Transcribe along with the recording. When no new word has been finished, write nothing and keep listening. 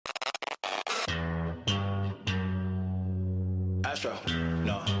Astro,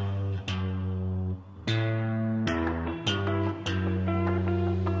 no.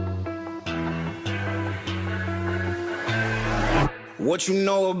 What you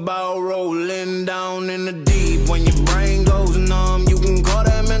know about rolling down in the deep? When your brain goes numb, you can call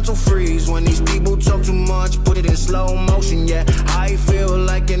that mental freeze. When these people talk too much, put it in slow motion. Yeah, I feel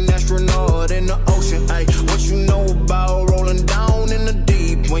like an astronaut in the ocean. Ay, what you know about rolling down in the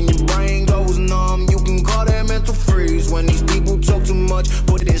deep? When your brain goes numb, you can call that mental freeze. When these people talk too much,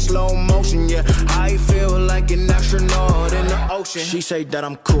 put it in slow motion. Yeah, I feel like an astronaut in the ocean. She say that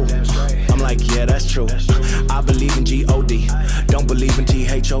I'm cool, I'm like, yeah, that's true. I believe in G-O-D, don't believe in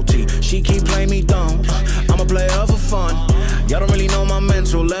T-H-O-T. She keep playing me dumb, I'm a player for fun. Y'all don't really know my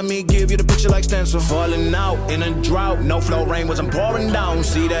mental, let me give you the picture like stencil. Falling out in a drought, no flow, rain wasn't pouring down.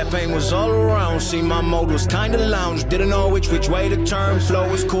 See, that pain was all around, see, my mode was kinda lounge. Didn't know which way to turn, flow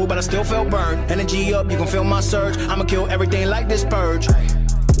was cool but I still felt burned. Energy up, you can feel my surge, I'ma kill everything like this purge.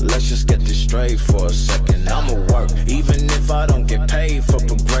 Let's just get this straight for a second. I'ma work, even if I don't get paid for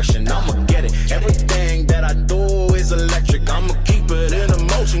progression. I'ma get it, everything that I do is electric. I'ma keep it in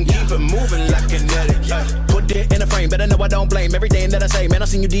motion, keep it moving like kinetic. Put it in a frame, better know I don't blame everything that I say. Man, I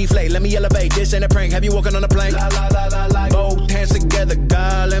seen you deflate, let me elevate, this ain't a prank. Have you walking on a plane? Both hands together,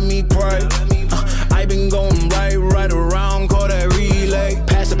 God, let me pray. I been going right around, call that relay.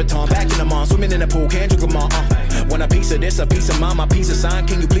 Pass the baton, back in the mall, swimming in the pool, can't drink them all. Want a piece of this, a piece of mine, my piece of sign.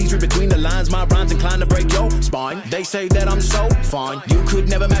 Can you please read between the lines? My rhymes inclined to break your spine. They say that I'm so fine, you could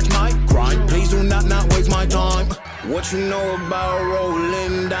never match my grind. Please do not waste my time. What you know about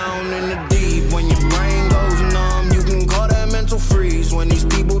rolling down in the deep? When your brain goes numb, you can call that mental freeze. When these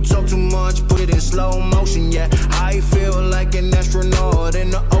people talk too much, put it in slow motion. Yeah, I feel like an astronaut in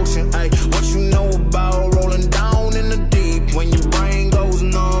the ocean. Ay, what you know about rolling down in the deep? When your brain goes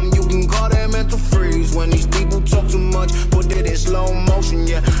numb, you can call that mental freeze. When these people talk too much, put it in slow motion.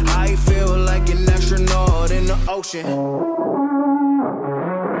 Yeah, I feel like an astronaut in the ocean.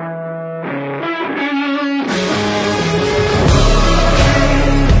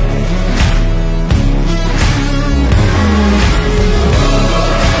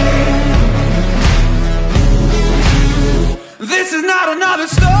 This is not another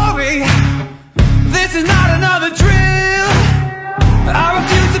story, this is not another drill. I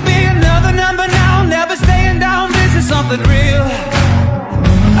refuse to be another number now, never staying down, this is something real.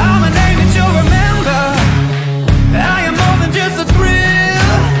 I'm a name that you'll remember, I am more than just a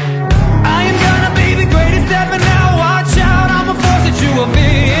thrill. I am gonna be the greatest ever now, watch out, I'm a force that you will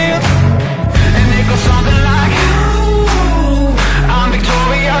feel. And it goes something like, ooh, I'm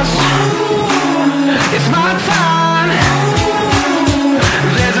victorious, ooh, it's my time.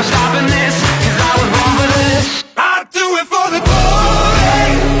 There's no stopping this, 'cause I was born for this. I do it for the glory,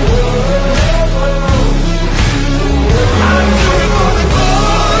 I do it for the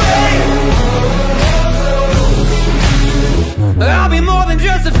glory. I'll be more than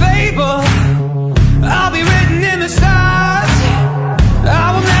just a fable, I'll be written in the stars.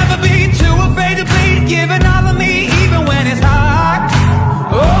 I will never be too afraid to bleed, giving all of me even when it's hard.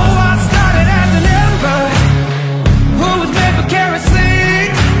 Oh, I started as an ember who was made for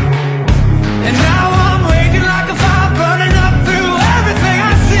kerosene, and now I'm raging like a fire, burning up through everything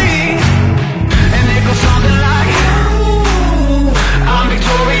I see. And it goes something like, ooh, I'm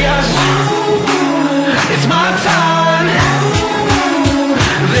victorious, ooh, it's my time, ooh,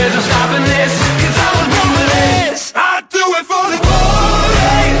 there's no stopping this, 'cause I was born for this. I do it for the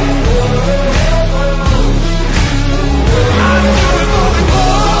glory, I do it for the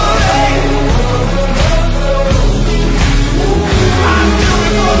glory, I do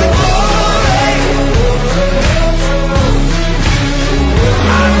it for the glory,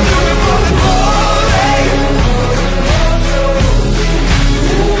 I do it for the glory.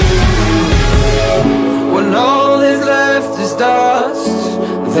 When all is left is dust,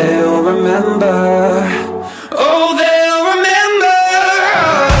 they'll remember. Oh, they'll remember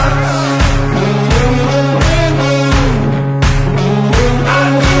us. I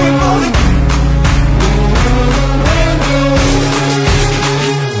do it for the,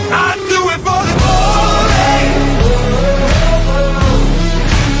 I do it for the glory,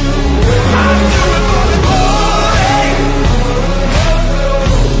 I do it for the glory,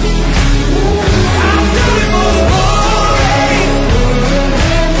 I do it for the glory,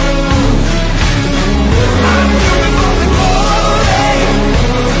 I do it for the glory.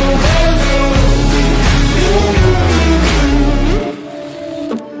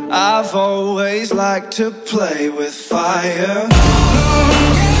 I've always liked to play with fire.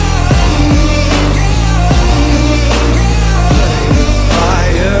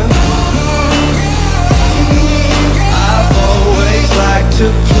 Fire. I've always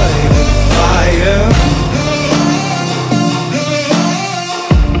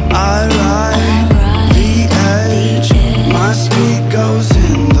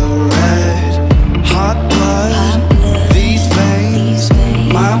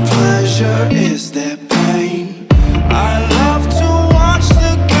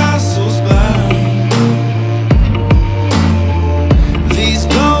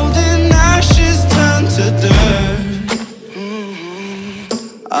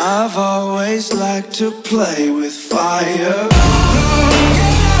like to play with fire.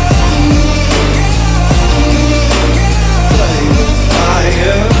 Play with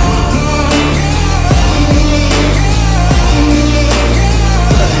fire.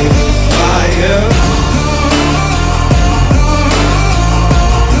 Play with fire.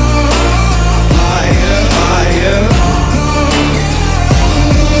 Fire, fire.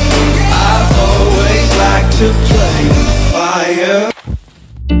 I've always liked to play with fire.